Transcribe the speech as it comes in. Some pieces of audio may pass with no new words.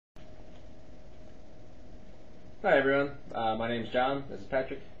Hi everyone, my name's John, this is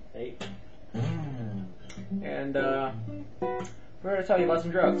Patrick. Hey. And we're going to tell you about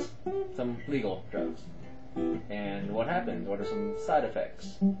some drugs, some legal drugs. And what happens, what are some side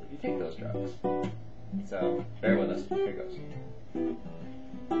effects if you take those drugs. So, bear with us, here goes.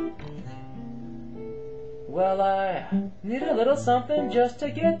 Well, I need a little something just to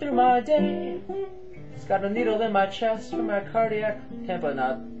get through my day. It's got a needle in my chest for my cardiac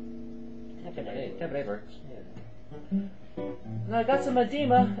tamponade works. And I got some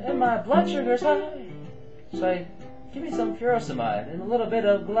edema and my blood sugar's high. So I give me some furosemide and a little bit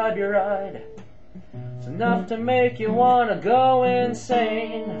of glyburide. It's enough to make you wanna go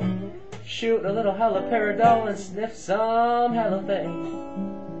insane. Shoot a little haloperidol and sniff some halothane.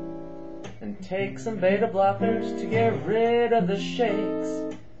 And take some beta blockers to get rid of the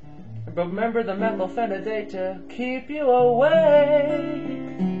shakes. But remember the methylphenidate to keep you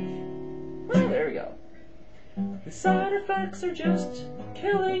awake. Well, there we go. The side effects are just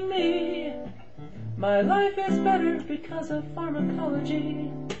killing me. My life is better because of pharmacology.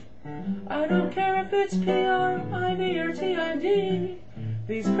 I don't care if it's PR, IV, or TID.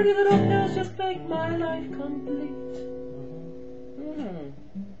 These pretty little pills just make my life complete.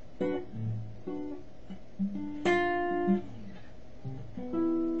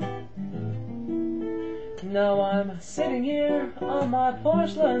 Now I'm sitting here on my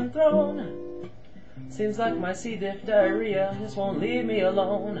porcelain throne. Seems like my C. diff diarrhea just won't leave me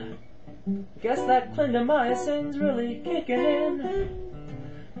alone. Guess that clindamycin's really kicking in.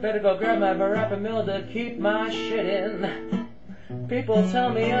 Better go grab my verapamil to keep my shit in. People tell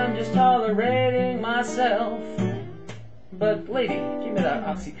me I'm just tolerating myself. But lady, give me that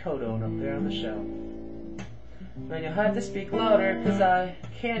oxycodone up there on the shelf. Man, you'll have to speak louder, cause I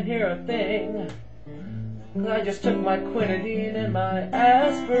can't hear a thing. Cause I just took my quinidine and my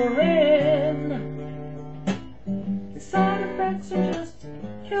aspirin. The side effects are just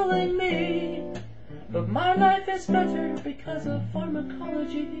killing me. But my life is better because of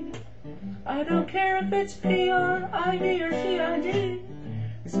pharmacology. I don't care if it's PR, IV, or TID.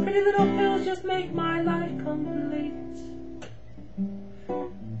 These pretty little pills just make my life complete.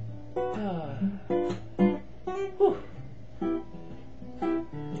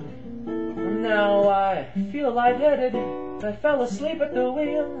 Now I feel lightheaded. I fell asleep at the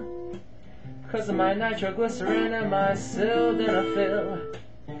wheel because of my nitroglycerin and my sildenafil.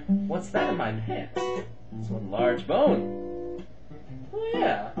 What's that in my pants? It's one large bone. Oh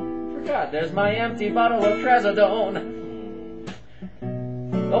yeah, forgot. There's my empty bottle of trazodone.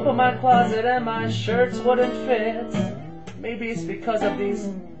 Open my closet and my shirts wouldn't fit. Maybe it's because of these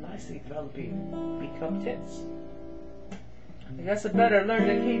nicely developing B-cup tits. I guess I better learn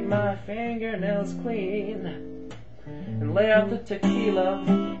to keep my fingernails clean and lay out the tequila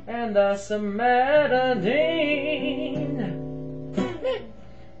and the cimetidine.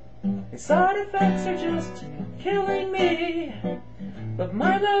 The side effects are just killing me, but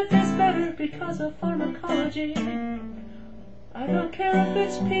my life is better because of pharmacology. I don't care if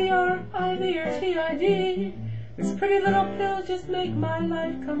it's PR, IV, or TID. These pretty little pills just make my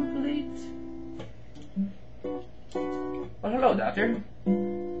life complete. Well, hello, doctor.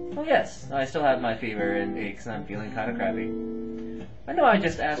 Oh, yes, I still have my fever and aches and I'm feeling kind of crappy. I know I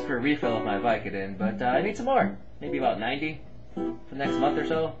just asked for a refill of my Vicodin, but I need some more. Maybe about 90 for the next month or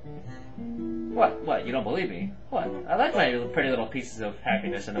so. What? You don't believe me? What? I like my pretty little pieces of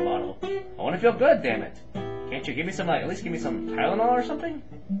happiness in a bottle. I want to feel good, damn it. Can't you give me some, at least give me some Tylenol or something?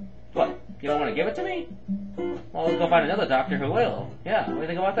 What? You don't want to give it to me? Well, let's go find another doctor who will. Yeah, what do you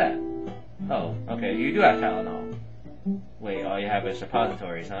think about that? Oh, okay, you do have Tylenol. Wait, all you have is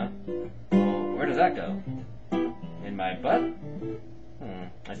suppositories, huh? Well, where does that go? In my butt?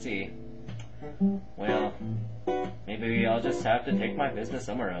 I see. Well, maybe I'll just have to take my business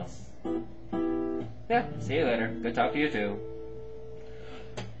somewhere else. Yeah, see you later. Good talk to you too.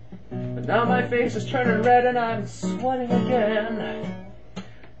 But now my face is turning red and I'm sweating again.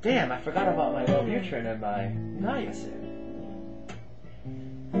 Damn, I forgot about my Wellbutrin and my niacin.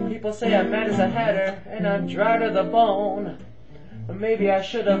 People say I'm mad as a hatter and I'm dry to the bone. But maybe I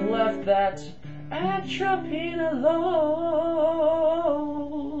should have left that atropine alone.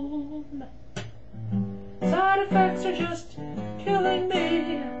 Side effects are just killing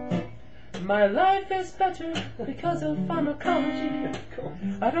me. My life is better because of pharmacology.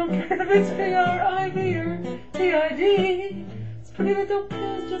 I don't care if it's PR, IV, or TID. These pretty little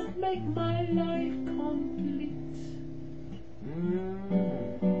pills just make my life complete.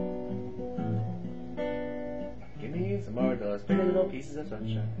 Give me some more of those pretty little pieces of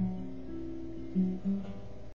sunshine.